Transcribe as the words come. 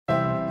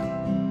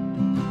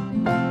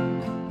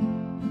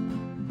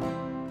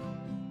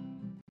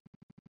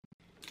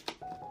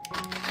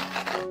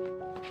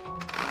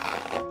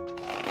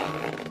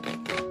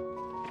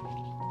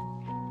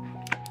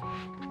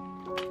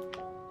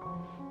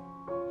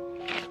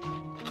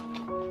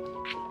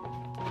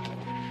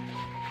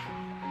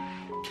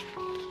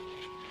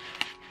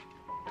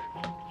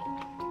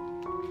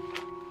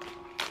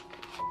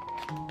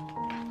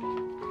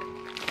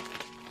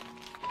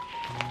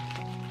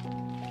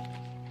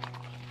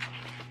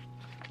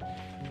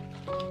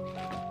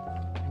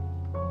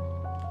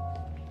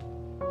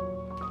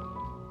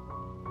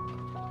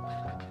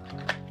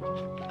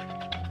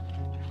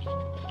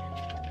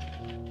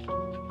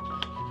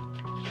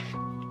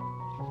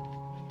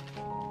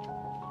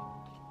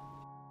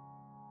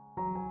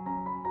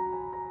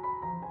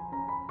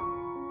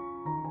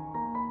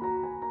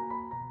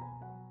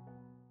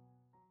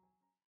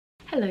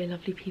Hello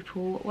lovely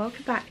people,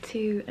 welcome back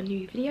to a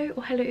new video,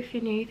 or hello if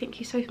you're new. Thank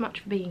you so much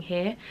for being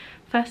here.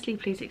 Firstly,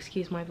 please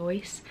excuse my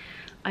voice.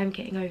 I'm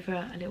getting over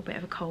a little bit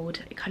of a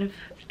cold. It kind of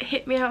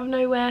hit me out of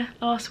nowhere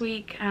last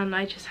week and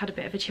I just had a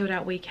bit of a chilled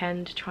out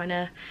weekend trying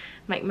to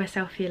make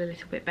myself feel a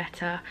little bit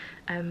better.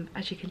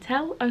 As you can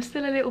tell, I'm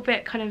still a little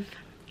bit kind of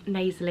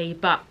nasally,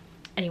 but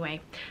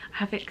anyway, I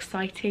have an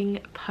exciting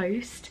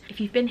post.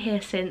 If you've been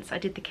here since I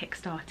did the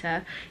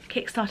Kickstarter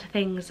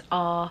things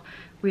are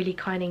really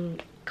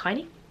kind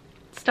of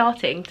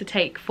starting to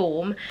take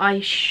form.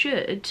 I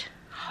should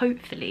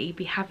hopefully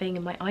be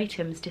having my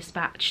items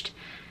dispatched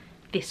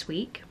this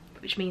week,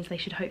 which means they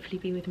should hopefully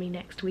be with me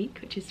next week,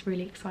 which is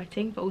really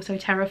exciting but also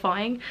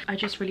terrifying. I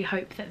just really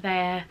hope that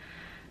they're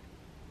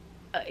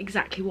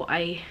exactly what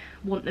I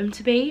want them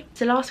to be.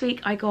 So last week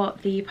I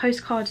got the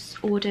postcards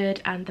ordered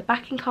and the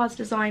backing cards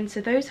designed, so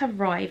those have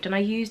arrived, and I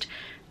used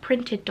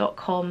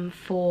printed.com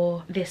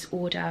for this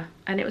order,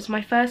 and it was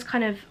my first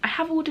kind of, I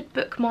have ordered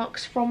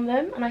bookmarks from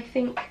them, and I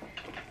think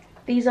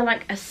these are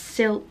like a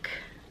silk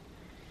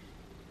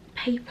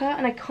paper,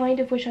 and I kind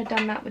of wish I'd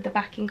done that with the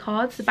backing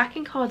cards. The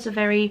backing cards are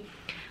very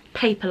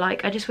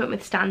paper-like. I just went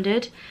with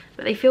standard,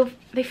 but they feel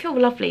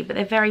lovely, but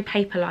they're very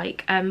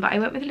paper-like. But I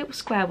went with the little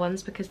square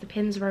ones because the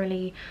pins are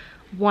only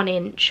 1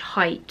 inch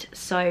height,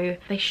 so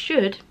they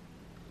should,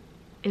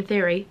 in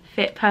theory,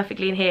 fit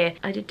perfectly in here.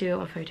 I did do it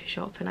on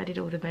Photoshop and I did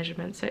all the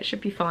measurements, so it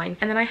should be fine.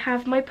 And then I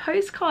have my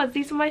postcards.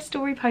 These are my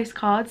story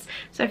postcards.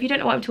 So if you don't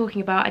know what I'm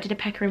talking about, I did a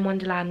Pekka in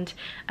Wonderland.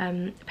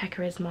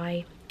 Pekka is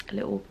my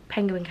little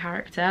penguin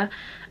character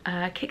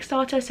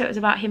Kickstarter, so it was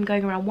about him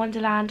going around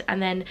Wonderland,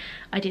 and then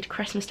I did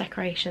Christmas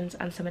decorations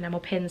and some enamel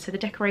pins. So the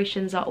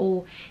decorations are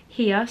all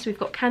here. So we've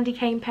got candy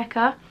cane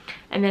Pekka,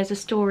 and there's a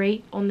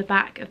story on the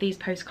back of these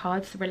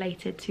postcards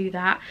related to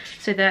that,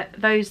 so that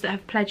those that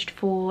have pledged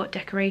for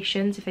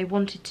decorations, if they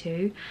wanted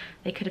to,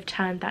 they could have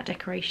turned that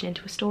decoration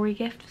into a story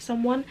gift for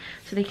someone,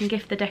 so they can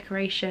gift the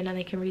decoration and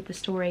they can read the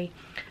story,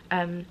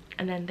 and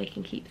then they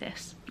can keep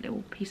this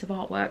little piece of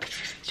artwork.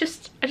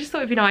 I just thought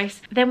it'd be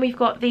nice. Then we've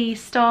got the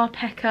star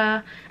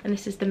Pekka, and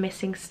this is the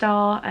missing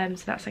star,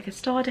 so that's like a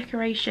star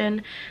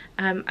decoration.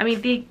 I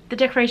mean the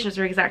decorations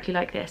are exactly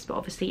like this, but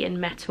obviously in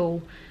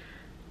metal,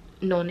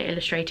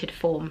 non-illustrated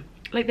form.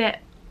 Like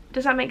that,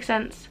 does that make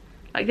sense?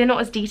 Like they're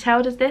not as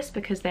detailed as this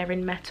because they're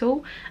in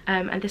metal,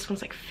 and this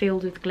one's like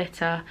filled with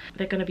glitter.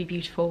 They're gonna be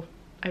beautiful,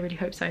 I really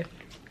hope so.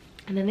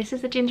 And then this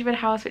is the gingerbread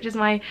house, which is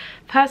my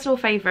personal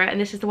favourite, and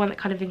this is the one that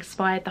kind of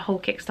inspired the whole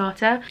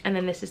Kickstarter. And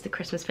then this is the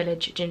Christmas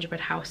Village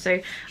gingerbread house.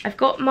 So I've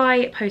got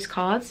my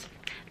postcards.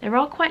 There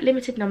are quite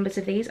limited numbers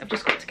of these, I've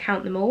just got to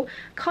count them all.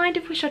 Kind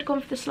of wish I'd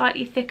gone for the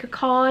slightly thicker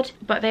card,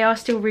 but they are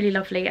still really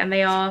lovely and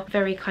they are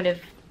very kind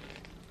of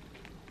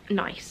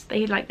nice.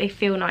 They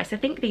feel nice. I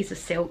think these are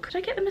silk. Did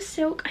I get them as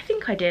silk? I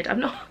think I did. I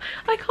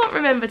can't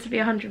remember, to be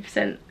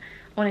 100%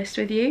 honest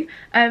with you.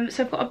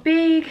 So I've got a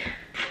big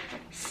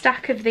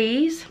stack of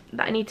these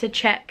that I need to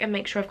check and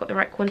make sure I've got the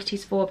right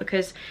quantities for,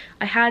 because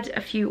I had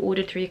a few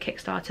ordered through your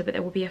Kickstarter, but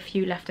there will be a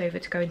few left over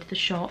to go into the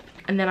shop.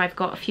 And then I've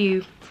got a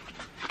few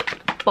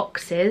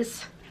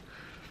boxes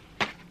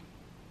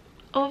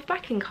of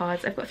backing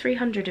cards. I've got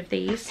 300 of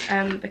these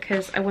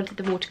because I wanted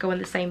them all to go on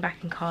the same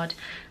backing card,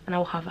 and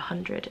I'll have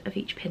 100 of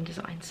each pin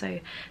design. So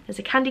there's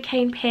a candy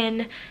cane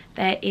pin,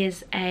 there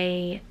is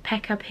a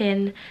Pekka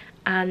pin,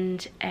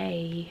 and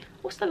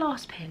what's the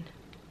last pin?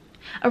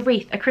 A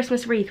wreath, a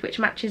Christmas wreath, which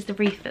matches the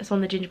wreath that's on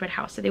the gingerbread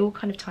house, so they all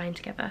kind of tie in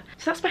together.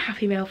 So that's my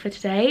happy mail for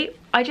today.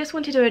 I just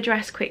wanted to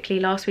address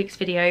quickly last week's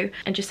video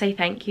and just say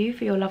thank you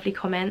for your lovely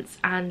comments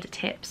and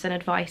tips and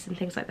advice and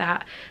things like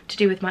that to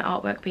do with my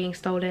artwork being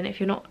stolen. If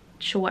you're not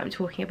sure what I'm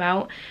talking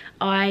about,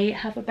 I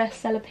have a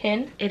bestseller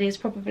pin. It is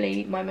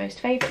probably my most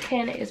favourite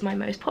pin. It is my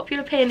most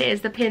popular pin. It is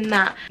the pin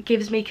that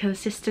gives me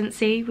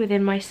consistency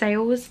within my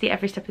sales, the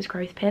Every Step is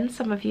Growth pin.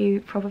 Some of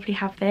you probably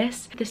have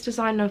this. This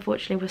design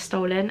unfortunately was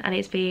stolen, and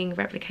it's being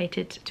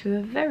replicated to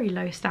a very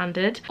low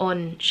standard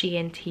on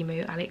Shein,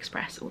 Temu,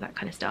 AliExpress, all that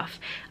kind of stuff.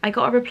 I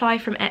got a reply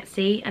from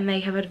Etsy and they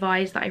have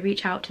advised that I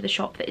reach out to the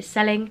shop that is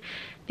selling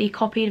the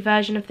copied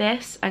version of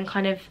this and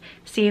kind of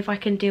see if I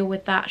can deal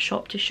with that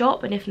shop to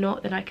shop, and if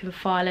not, then I can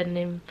file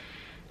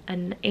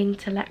an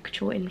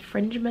intellectual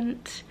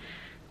infringement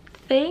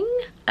thing.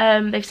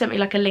 They've sent me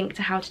like a link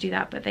to how to do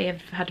that, but they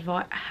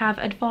have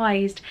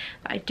advised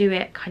that I do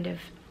it kind of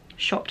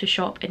shop to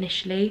shop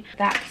initially.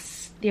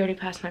 That's the only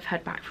person I've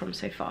heard back from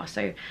so far.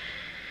 So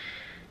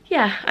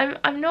yeah,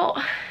 I'm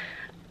not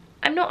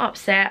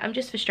upset, I'm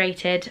just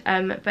frustrated,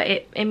 but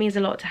it means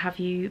a lot to have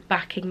you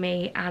backing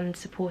me and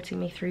supporting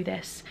me through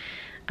this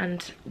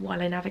and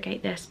while I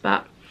navigate this.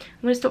 But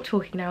I'm going to stop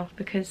talking now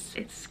because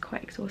it's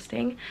quite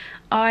exhausting.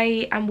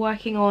 I am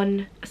working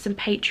on some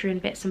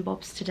Patreon bits and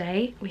bobs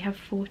today. We have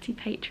 40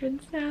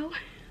 patrons now,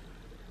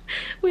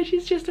 which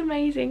is just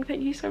amazing.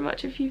 Thank you so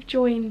much if you've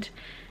joined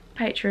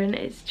Patreon.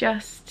 It's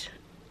just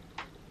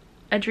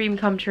a dream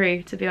come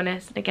true, to be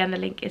honest. And again, the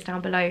link is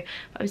down below.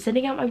 But I'm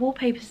sending out my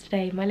wallpapers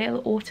today, my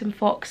little autumn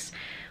fox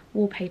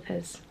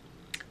wallpapers,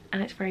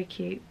 and it's very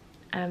cute.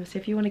 So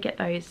if you want to get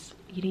those,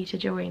 you need to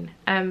join.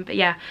 But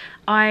yeah,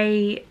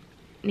 I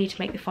need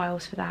to make the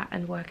files for that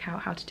and work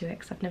out how to do it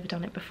because I've never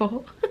done it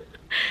before.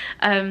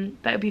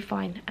 But it'll be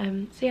fine.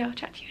 So yeah, I'll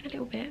chat to you in a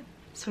little bit.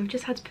 So I've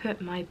just had to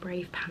put my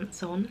Brave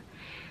pants on,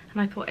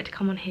 and I thought I'd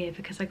come on here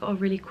because I got a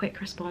really quick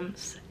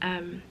response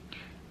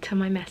to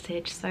my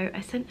message. So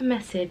I sent a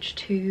message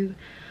to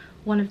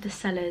one of the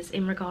sellers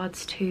in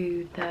regards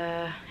to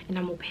the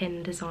enamel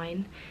pin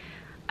design.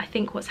 I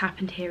think what's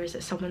happened here is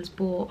that someone's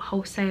bought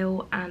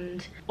wholesale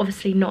and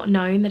obviously not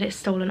known that it's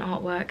stolen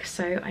artwork.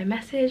 So I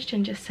messaged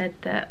and just said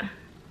that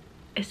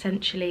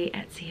essentially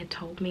Etsy had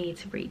told me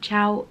to reach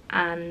out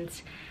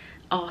and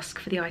ask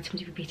for the item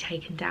to be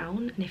taken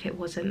down, and if it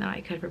wasn't, that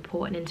I could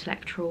report an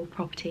intellectual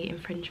property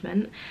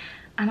infringement.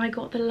 And I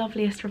got the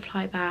loveliest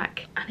reply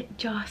back, and it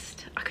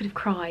just, I could have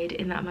cried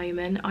in that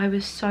moment. I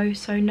was so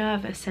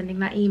nervous sending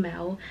that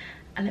email.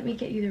 And let me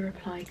get you the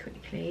reply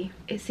quickly.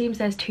 It seems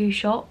there's 2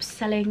 shops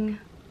selling,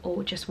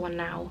 or just one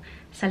now,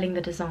 selling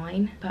the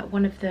design, but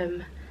one of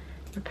them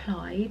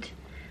replied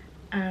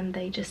and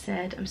they just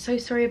said, "I'm so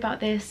sorry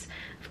about this.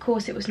 Of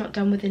course it was not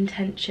done with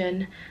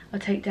intention. I'll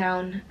take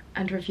down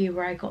and review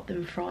where I got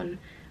them from.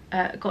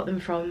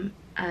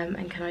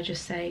 And can I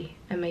just say,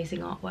 amazing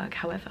artwork,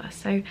 however."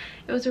 So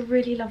it was a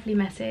really lovely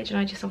message, and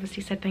I just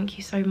obviously said thank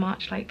you so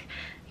much. Like,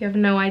 you have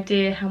no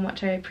idea how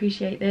much I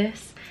appreciate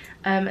this,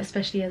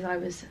 especially as I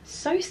was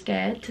so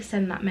scared to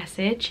send that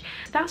message.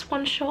 So that's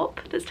one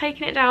shop that's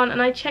taken it down,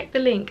 and I checked the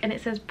link and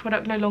it says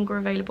product no longer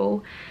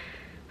available,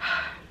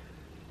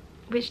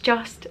 which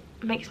just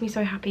makes me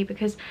so happy,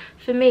 because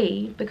for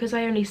me, because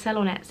I only sell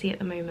on Etsy at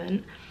the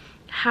moment,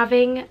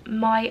 having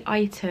my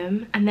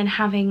item and then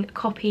having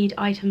copied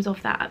items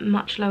of that at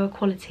much lower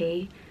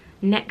quality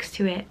next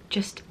to it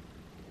just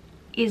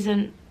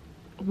isn't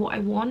what I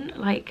want.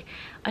 Like,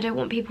 I don't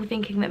want people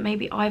thinking that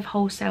maybe I've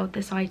wholesaled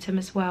this item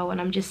as well and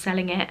I'm just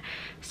selling it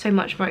so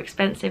much more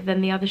expensive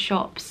than the other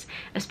shops,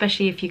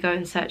 especially if you go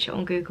and search it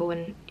on Google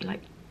and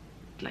like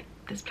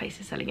this place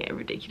is selling it at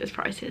ridiculous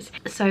prices.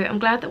 So I'm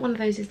glad that one of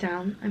those is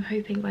down. I'm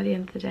hoping by the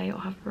end of the day I'll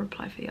have a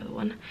reply for the other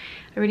one.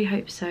 I really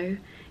hope so.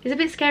 It's a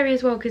bit scary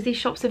as well because these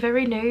shops are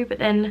very new, but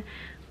then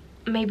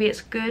maybe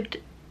it's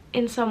good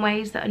in some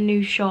ways that a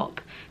new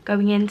shop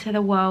going into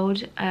the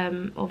world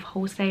of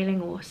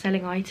wholesaling or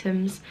selling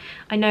items.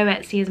 I know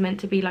Etsy is meant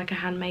to be like a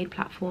handmade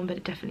platform, but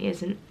it definitely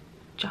isn't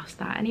just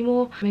that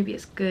anymore. Maybe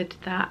it's good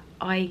that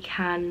I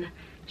can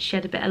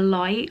shed a bit of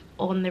light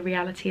on the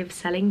reality of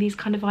selling these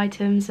kind of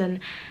items and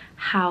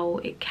how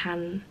it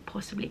can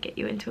possibly get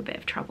you into a bit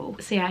of trouble.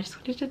 So yeah, I just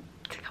wanted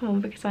to come on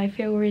because I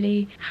feel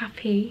really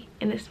happy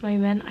in this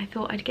moment. I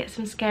thought I'd get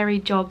some scary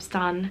jobs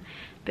done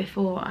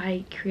before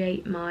I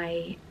create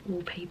my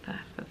wallpaper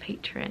for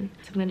Patreon.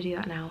 So I'm gonna do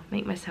that now,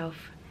 make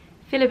myself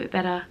feel a bit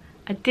better.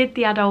 I did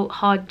the adult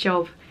hard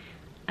job,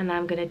 and now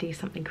I'm gonna do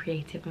something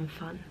creative and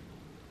fun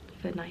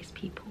for nice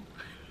people.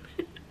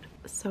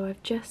 So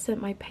I've just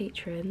sent my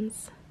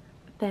patrons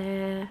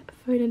their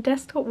phone and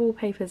desktop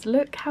wallpapers.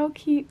 Look how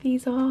cute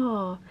these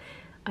are.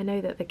 I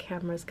know that the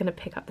camera's gonna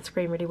pick up the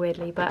screen really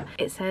weirdly, but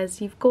it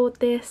says, "You've gored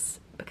this,"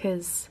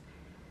 because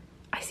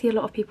I see a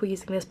lot of people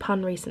using this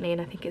pun recently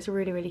and I think it's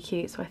really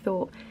cute. So I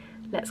thought,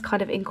 let's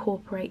kind of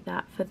incorporate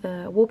that for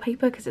the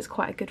wallpaper because it's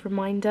quite a good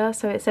reminder.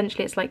 So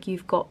essentially it's like,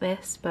 you've got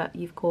this, but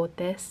you've gored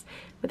this,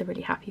 with a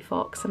really happy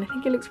fox, and I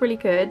think it looks really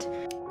good.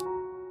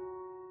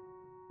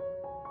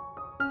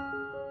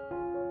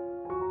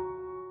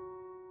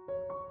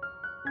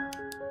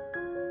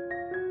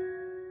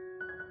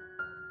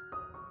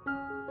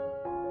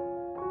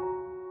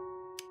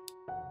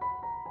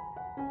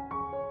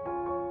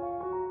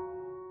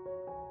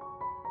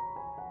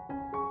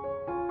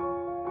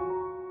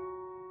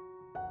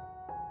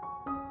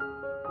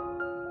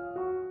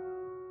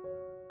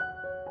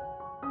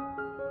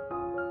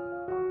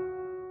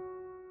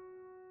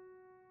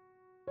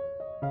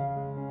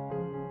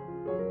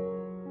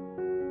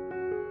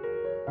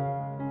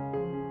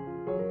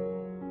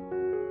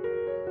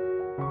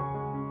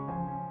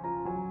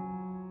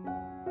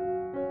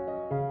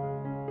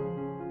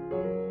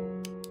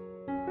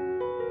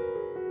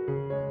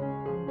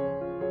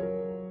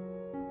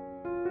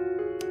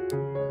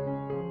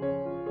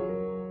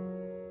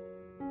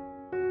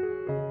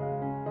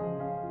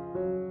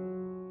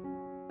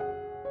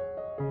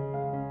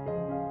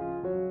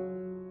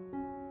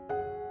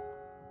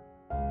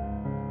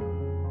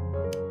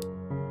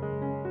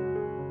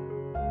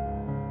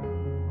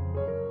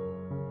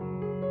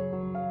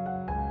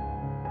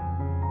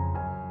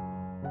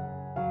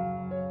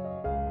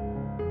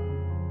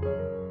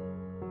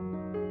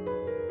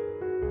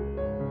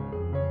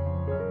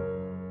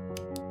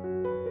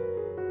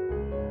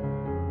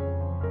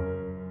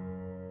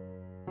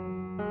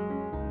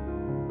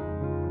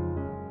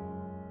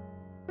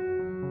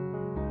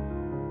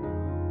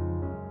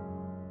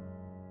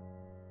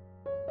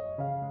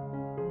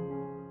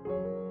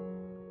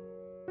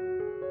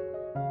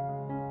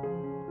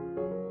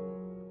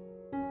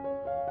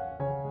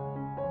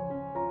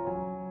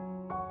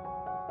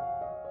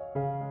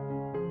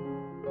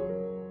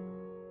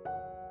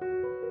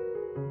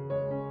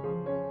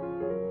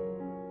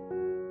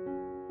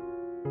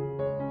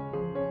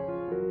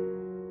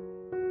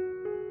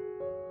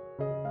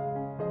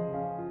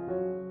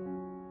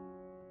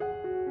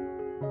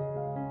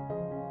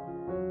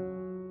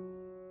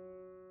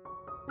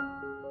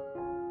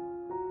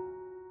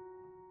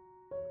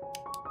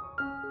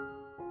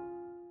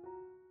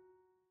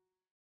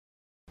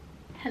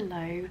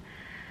 Hello.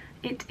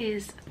 It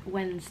is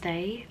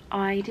Wednesday.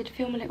 I did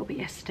film a little bit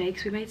yesterday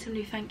because we made some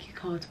new thank you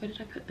cards. Where did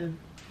I put them?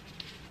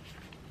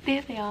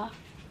 There they are.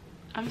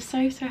 I'm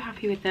so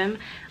happy with them.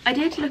 I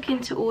did look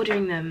into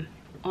ordering them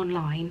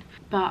online,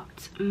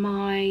 but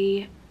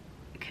my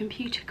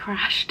computer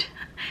crashed.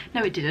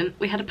 No, it didn't.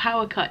 We had a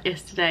power cut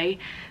yesterday,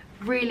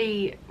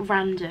 really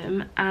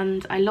random,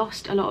 and I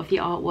lost a lot of the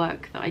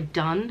artwork that I'd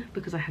done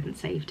because I hadn't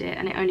saved it,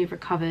 and it only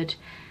recovered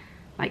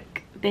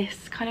like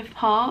this kind of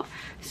part.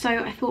 So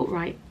I thought,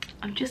 right,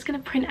 I'm just gonna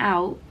print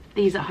out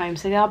these at home.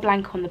 So they are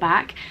blank on the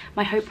back.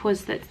 My hope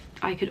was that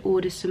I could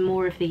order some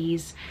more of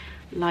these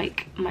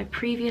like my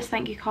previous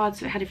thank you cards,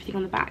 so it had everything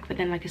on the back but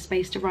then like a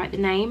space to write the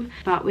name,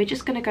 but we're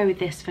just gonna go with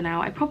this for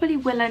now. I probably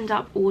will end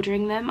up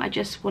ordering them. I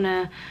just want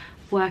to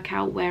work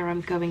out where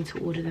I'm going to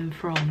order them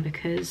from,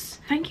 because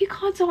thank you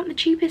cards aren't the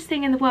cheapest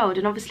thing in the world,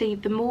 and obviously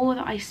the more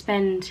that I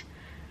spend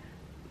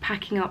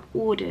packing up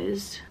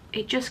orders,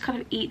 it just kind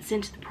of eats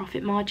into the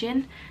profit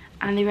margin,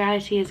 and the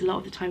reality is a lot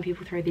of the time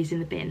people throw these in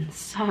the bin.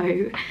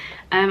 So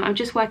I'm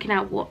just working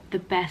out what the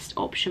best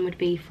option would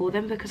be for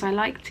them, because I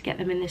like to get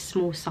them in this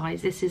small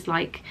size. This is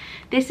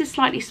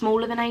slightly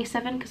smaller than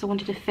A7 because I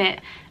wanted to fit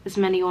as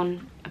many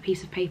on a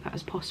piece of paper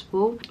as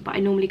possible, but I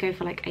normally go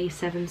for like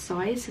A7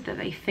 size so that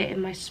they fit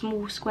in my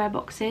small square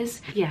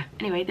boxes. Yeah,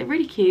 anyway, they're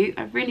really cute.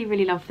 I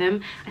really love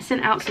them. I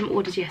sent out some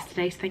orders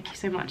yesterday, so thank you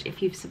so much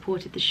if you've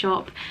supported the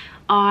shop.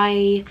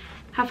 I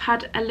have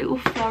had a little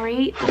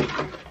flurry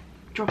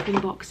dropping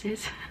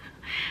boxes.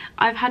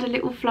 I've had a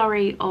little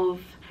flurry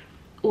of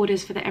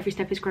orders for the Every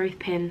Step is Growth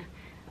pin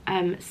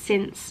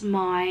since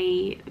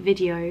my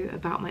video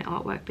about my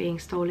artwork being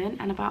stolen,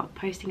 and about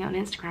posting it on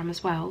Instagram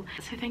as well.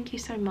 So thank you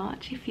so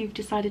much if you've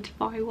decided to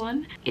buy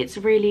one. It's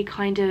really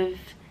kind of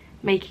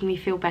making me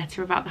feel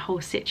better about the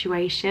whole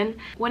situation.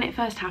 When it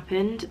first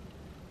happened,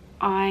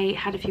 I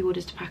had a few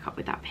orders to pack up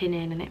with that pin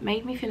in, and it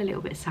made me feel a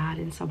little bit sad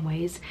in some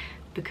ways,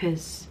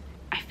 because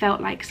I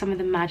felt like some of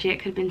the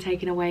magic had been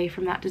taken away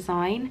from that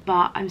design.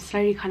 But I'm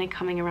slowly kind of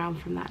coming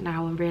around from that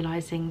now and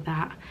realising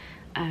that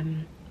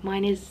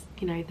mine is,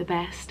 you know, the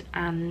best,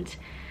 and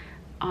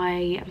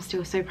I am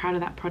still so proud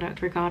of that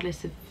product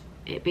regardless of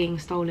it being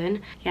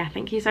stolen. Yeah,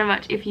 thank you so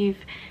much if you've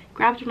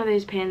grabbed one of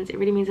those pins. It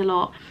really means a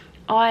lot.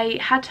 I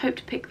had hoped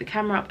to pick the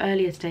camera up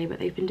earlier today, but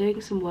they've been doing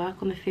some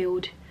work on the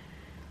field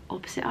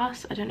opposite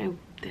us. I don't know,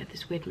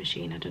 this weird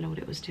machine, I don't know what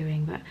it was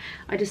doing, but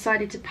I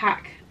decided to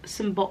pack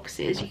some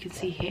boxes. You can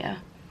see here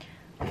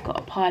I've got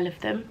a pile of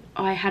them.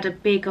 I had a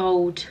big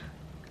old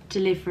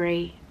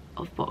delivery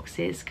of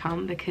boxes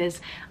come,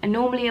 because I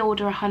normally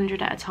order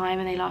 100 at a time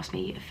and they last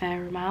me a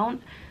fair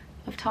amount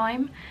of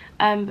time,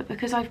 but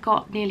because I've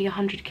got nearly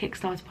 100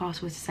 Kickstarter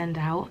parcels to send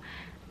out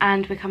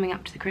and we're coming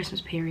up to the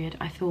Christmas period,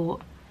 I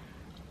thought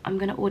I'm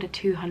gonna order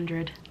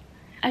 200.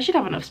 I should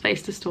have enough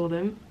space to store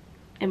them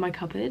in my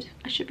cupboard.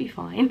 I should be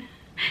fine.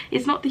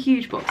 It's not the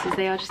huge boxes,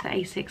 they are just the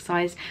A6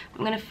 size.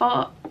 I'm gonna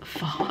fart.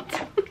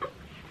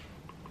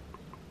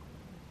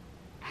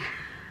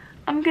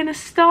 I'm gonna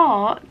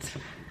start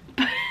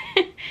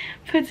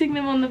putting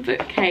them on the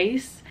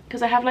bookcase,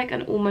 because I have like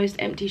an almost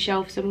empty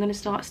shelf, so I'm gonna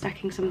start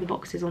stacking some of the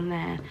boxes on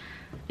there.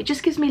 It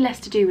just gives me less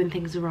to do when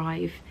things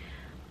arrive,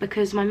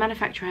 because my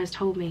manufacturer has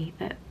told me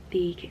that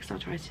the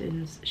Kickstarter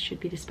items should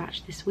be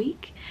dispatched this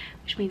week,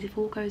 which means if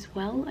all goes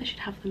well, I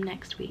should have them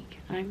next week.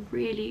 And I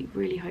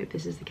really hope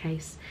this is the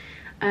case.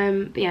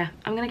 But yeah,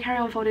 I'm gonna carry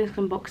on folding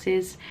some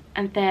boxes,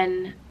 and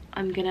then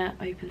I'm gonna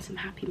open some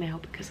happy mail,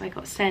 because I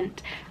got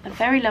sent a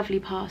very lovely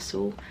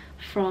parcel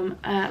from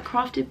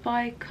Crafted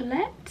by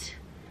Colette.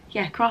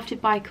 Yeah,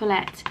 Crafted by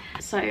Colette.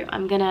 So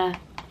I'm gonna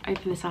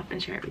open this up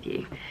and share it with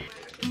you.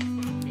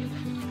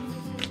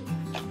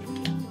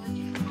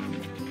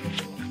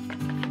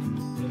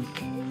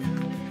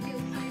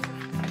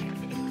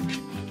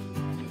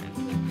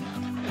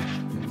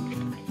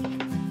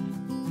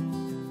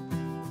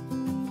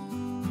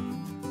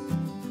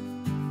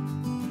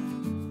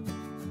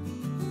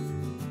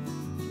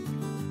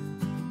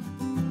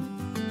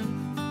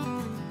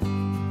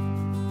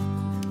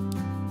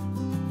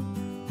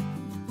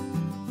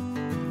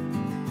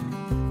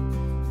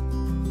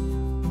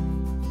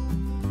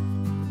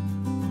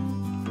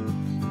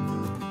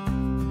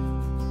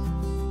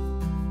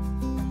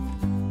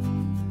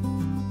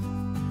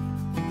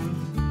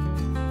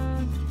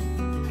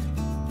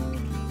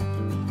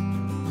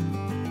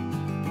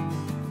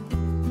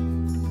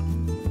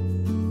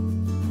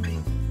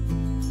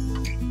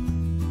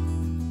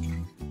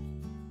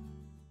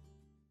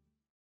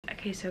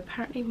 Okay, so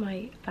apparently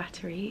my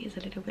battery is a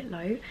little bit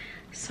low,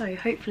 so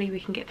hopefully we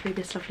can get through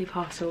this lovely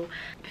parcel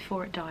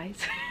before it dies.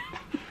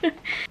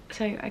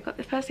 So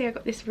firstly I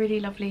got this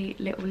really lovely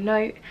little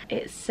note.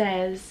 It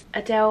says,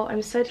 Adele,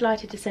 I'm so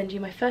delighted to send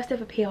you my first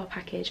ever PR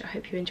package. I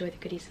hope you enjoy the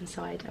goodies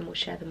inside and we'll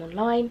share them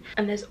online.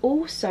 And there's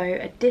also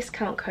a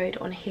discount code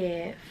on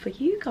here for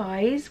you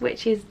guys,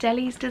 which is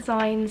Deli's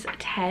Designs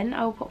 10.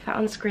 I'll pop that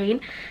on screen,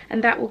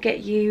 and that will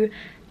get you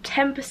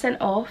 10%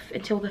 off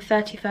until the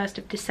 31st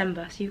of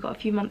December, so you've got a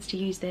few months to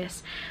use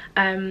this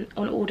on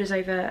orders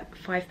over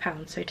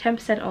 £5. So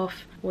 10%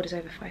 off orders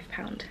over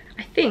 £5.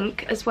 I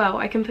think as well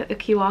I can put the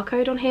QR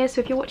code on here,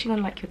 so if you're watching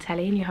on like your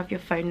telly and you have your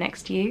phone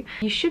next to you,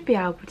 you should be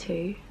able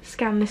to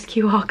scan this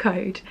QR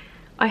code,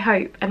 I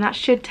hope, and that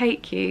should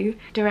take you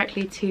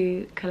directly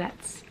to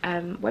Colette's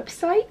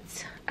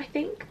website, I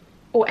think,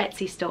 or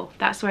Etsy store.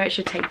 That's where it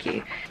should take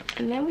you.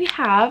 And then we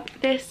have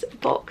this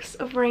box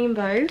of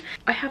rainbow.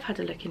 I have had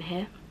a look in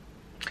here,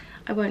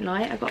 I won't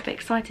lie, I got a bit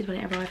excited when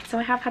it arrived, so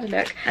I have had a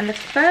look. And the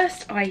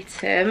first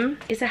item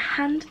is a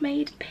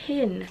handmade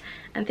pin,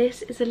 and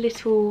this is a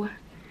little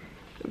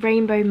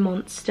rainbow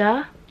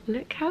monster.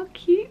 Look how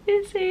cute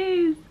this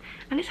is,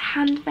 and it's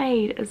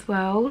handmade as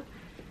well. It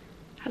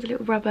has a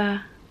little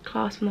rubber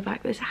clasp on the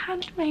back, but it's a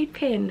handmade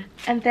pin.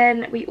 And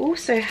then we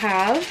also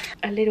have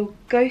a little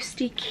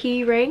ghosty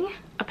key ring.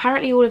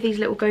 Apparently all of these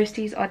little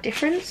ghosties are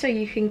different, so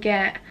you can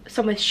get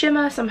some with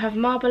shimmer, some have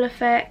marble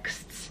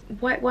effects,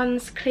 white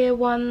ones, clear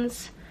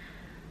ones.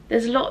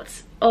 There's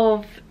lots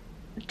of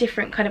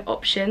different kind of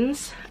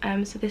options.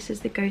 So this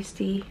is the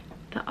ghosty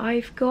that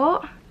I've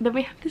got. Then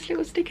we have this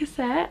little sticker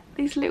set,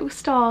 these little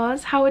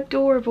stars. How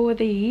adorable are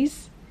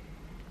these?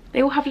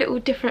 They all have little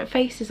different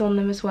faces on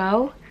them as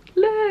well.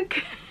 Look!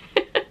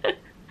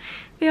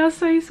 They are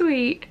so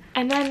sweet.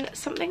 And then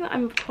something that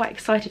I'm quite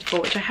excited for,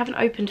 which I haven't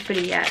opened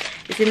fully yet,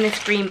 is in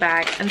this green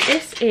bag. And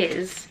this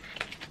is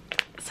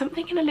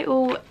something in a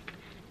little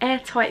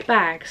airtight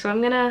bag. So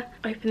I'm gonna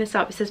open this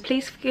up. It says,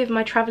 please forgive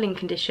my traveling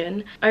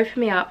condition.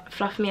 Open me up,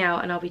 fluff me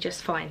out, and I'll be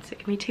just fine. So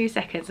give me 2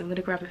 seconds. I'm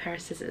gonna grab a pair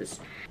of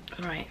scissors.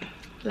 All right,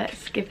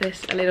 let's give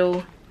this a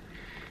little...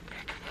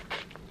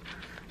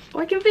 Oh,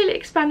 I can feel it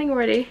expanding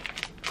already.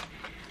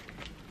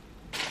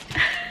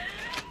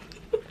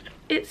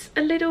 It's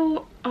a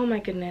little, oh my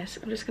goodness,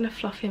 I'm just gonna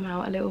fluff him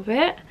out a little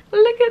bit.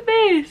 Look at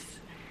this.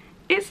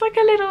 It's like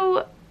a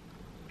little,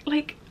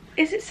 like,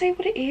 does it say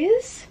what it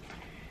is?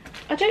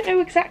 I don't know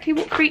exactly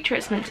what creature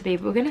it's meant to be,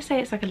 but we're gonna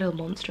say it's like a little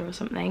monster or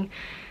something.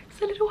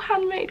 It's a little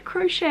handmade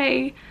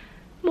crochet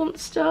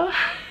monster.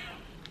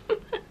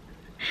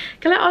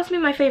 Colette asked me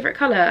my favourite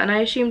colour, and I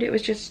assumed it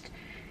was just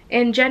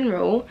in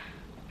general,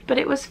 but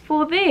it was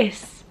for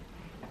this.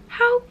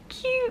 How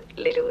cute,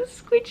 little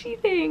squidgy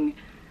thing.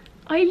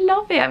 I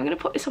love it. I'm going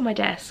to put this on my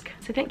desk.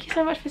 So thank you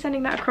so much for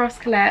sending that across,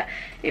 Colette.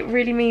 It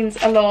really means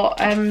a lot.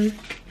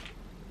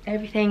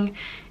 Everything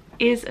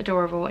is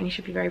adorable and you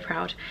should be very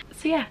proud.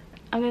 So yeah,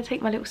 I'm going to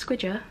take my little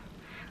squidger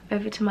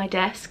over to my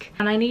desk,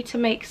 and I need to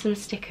make some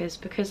stickers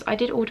because I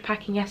did order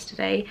packing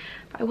yesterday,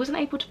 but I wasn't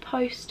able to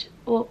post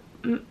or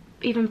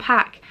even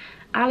pack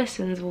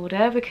Alison's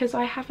order because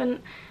I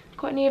haven't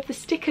got any of the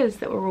stickers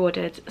that were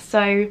ordered.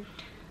 So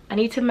I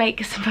need to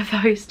make some of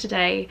those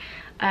today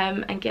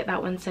and get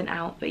that one sent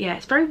out. But yeah,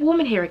 it's very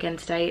warm in here again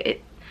today.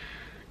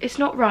 It's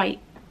not right.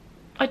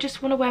 I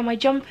just want to wear my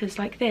jumpers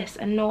like this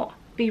and not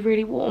be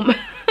really warm.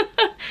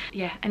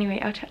 Yeah, anyway,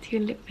 I'll chat to you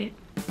in a little bit.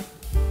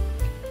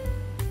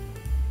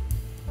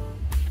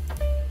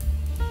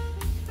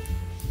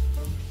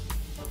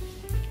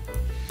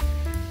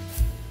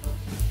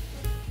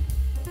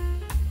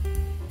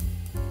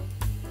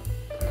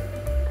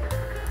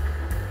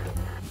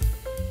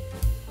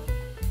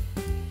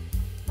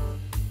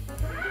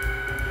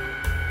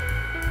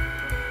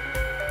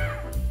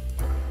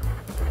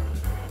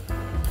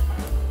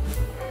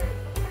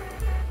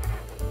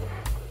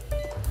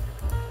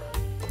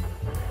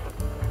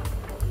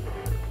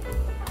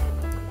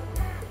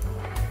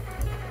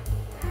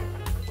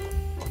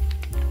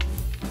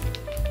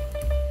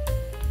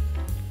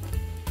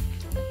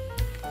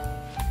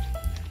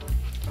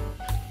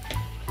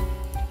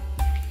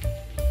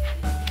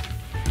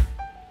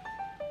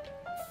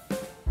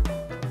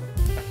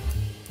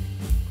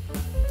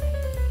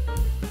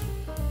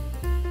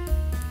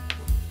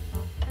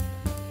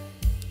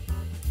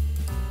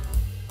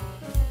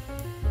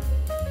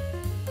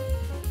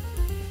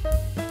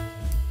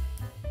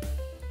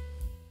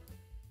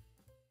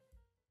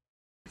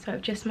 So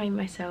I've just made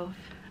myself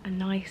a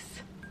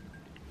nice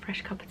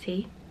fresh cup of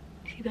tea.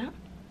 See that?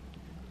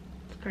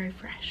 It's very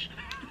fresh.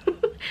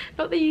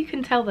 Not that you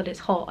can tell that it's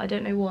hot, I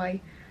don't know why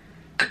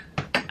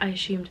I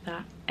assumed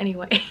that.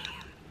 Anyway,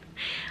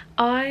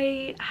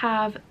 I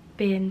have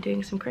been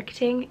doing some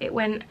cricketing. It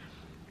went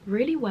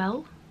really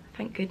well,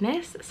 thank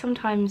goodness.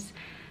 Sometimes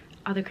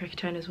other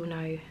cricket owners will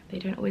know they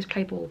don't always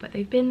play ball, but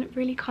they've been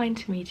really kind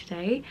to me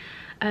today.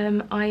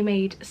 I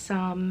made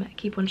some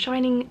Keep On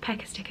Shining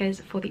Pekka stickers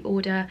for the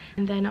order,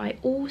 and then I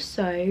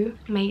also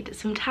made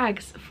some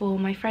tags for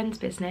my friend's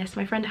business.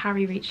 My friend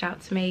Harry reached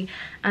out to me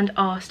and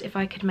asked if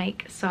I could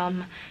make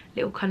some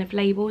little kind of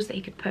labels that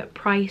he could put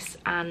price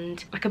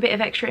and like a bit of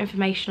extra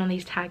information on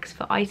these tags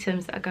for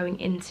items that are going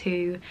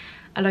into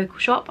a local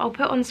shop. I'll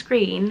put on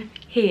screen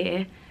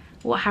here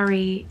what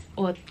Harry,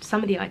 or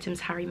some of the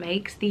items Harry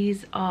makes.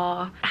 These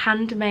are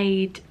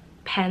handmade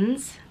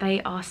pens.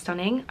 They are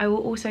stunning. I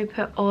will also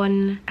put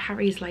on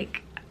Harry's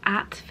like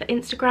for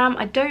Instagram.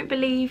 I don't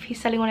believe he's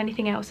selling on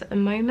anything else at the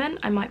moment.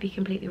 I might be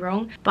completely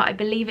wrong, but I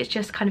believe it's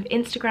just kind of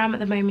Instagram at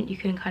the moment. You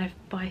can kind of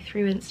buy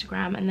through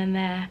Instagram, and then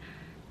they're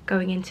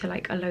going into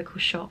like a local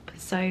shop.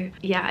 So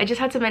yeah, I just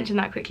had to mention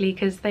that quickly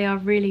because they are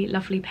really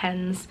lovely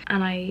pens,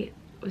 and I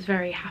was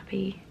very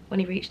happy when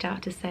he reached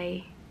out to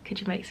say,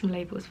 could you make some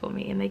labels for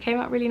me? And they came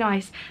out really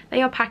nice.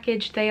 They are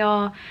packaged, they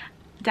are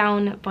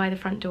down by the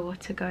front door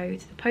to go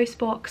to the post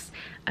box.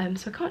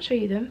 So I can't show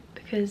you them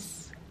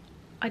because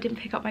I didn't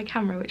pick up my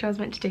camera, which I was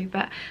meant to do,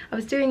 but I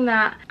was doing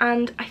that.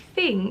 And I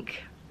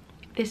think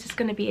this is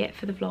going to be it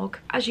for the vlog.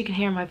 As you can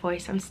hear in my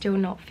voice, I'm still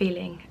not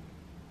feeling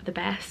the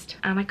best,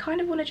 and I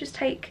kind of want to just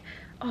take,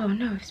 oh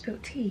no, I've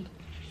spilled tea.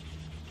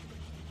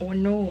 Oh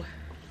no.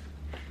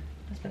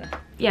 That's better.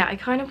 Yeah, I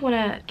kind of want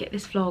to get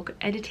this vlog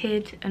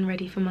edited and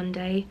ready for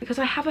Monday, because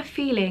I have a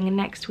feeling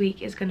next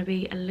week is going to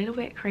be a little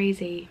bit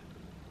crazy.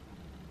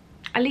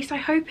 At least I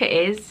hope it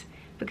is,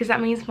 because that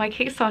means my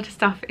Kickstarter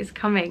stuff is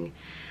coming.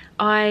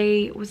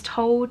 I was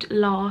told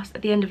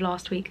at the end of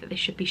last week that they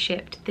should be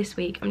shipped this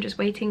week. I'm just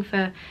waiting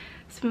for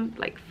some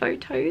like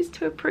photos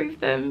to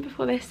approve them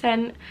before they're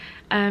sent.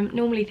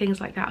 Normally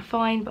things like that are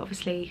fine, but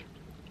obviously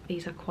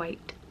these are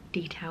quite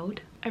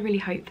detailed. I really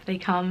hope they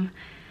come.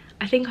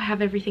 I think I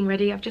have everything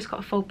ready. I've just got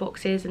to fold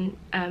boxes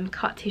and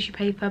cut tissue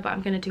paper, but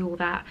I'm going to do all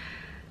that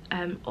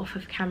off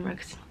of camera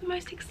because it's not the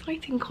most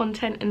exciting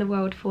content in the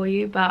world for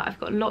you, but I've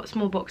got lots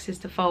more boxes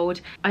to fold.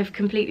 I've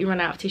completely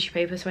run out of tissue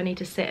paper, so I need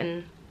to sit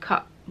and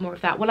cut more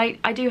of that. Well,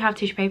 I do have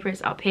tissue paper,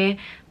 it's up here,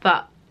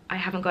 but I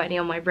haven't got any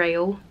on my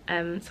rail,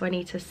 so I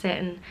need to sit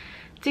and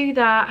do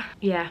that.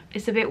 Yeah,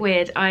 it's a bit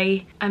weird.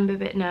 I am a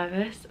bit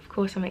nervous. Of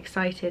course I'm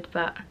excited,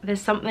 but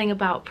there's something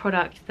about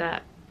product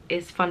that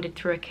is funded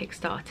through a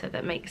Kickstarter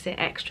that makes it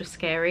extra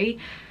scary,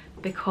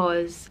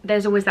 because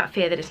there's always that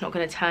fear that it's not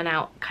going to turn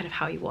out kind of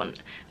how you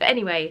want. But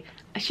anyway,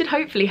 I should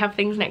hopefully have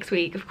things next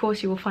week. Of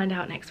course you will find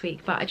out next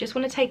week, but I just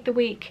want to take the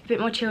week a bit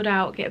more chilled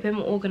out, get a bit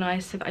more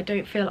organised so that I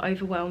don't feel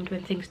overwhelmed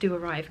when things do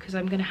arrive, because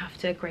I'm going to have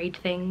to grade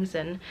things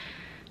and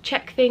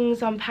check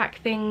things, unpack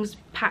things,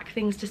 pack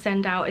things to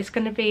send out. It's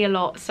going to be a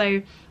lot.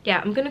 So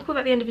yeah, I'm going to call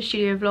that the end of a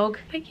studio vlog.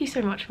 Thank you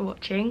so much for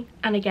watching,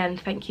 and again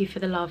thank you for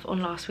the love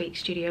on last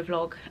week's studio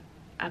vlog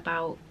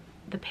about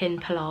the pin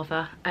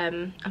palaver.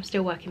 I'm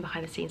still working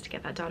behind the scenes to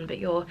get that done, but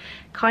your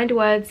kind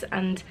words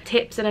and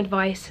tips and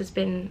advice has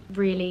been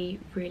really,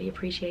 really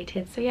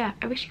appreciated. So yeah,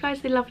 I wish you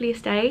guys the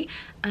loveliest day,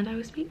 and I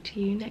will speak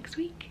to you next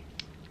week.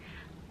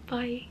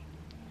 Bye.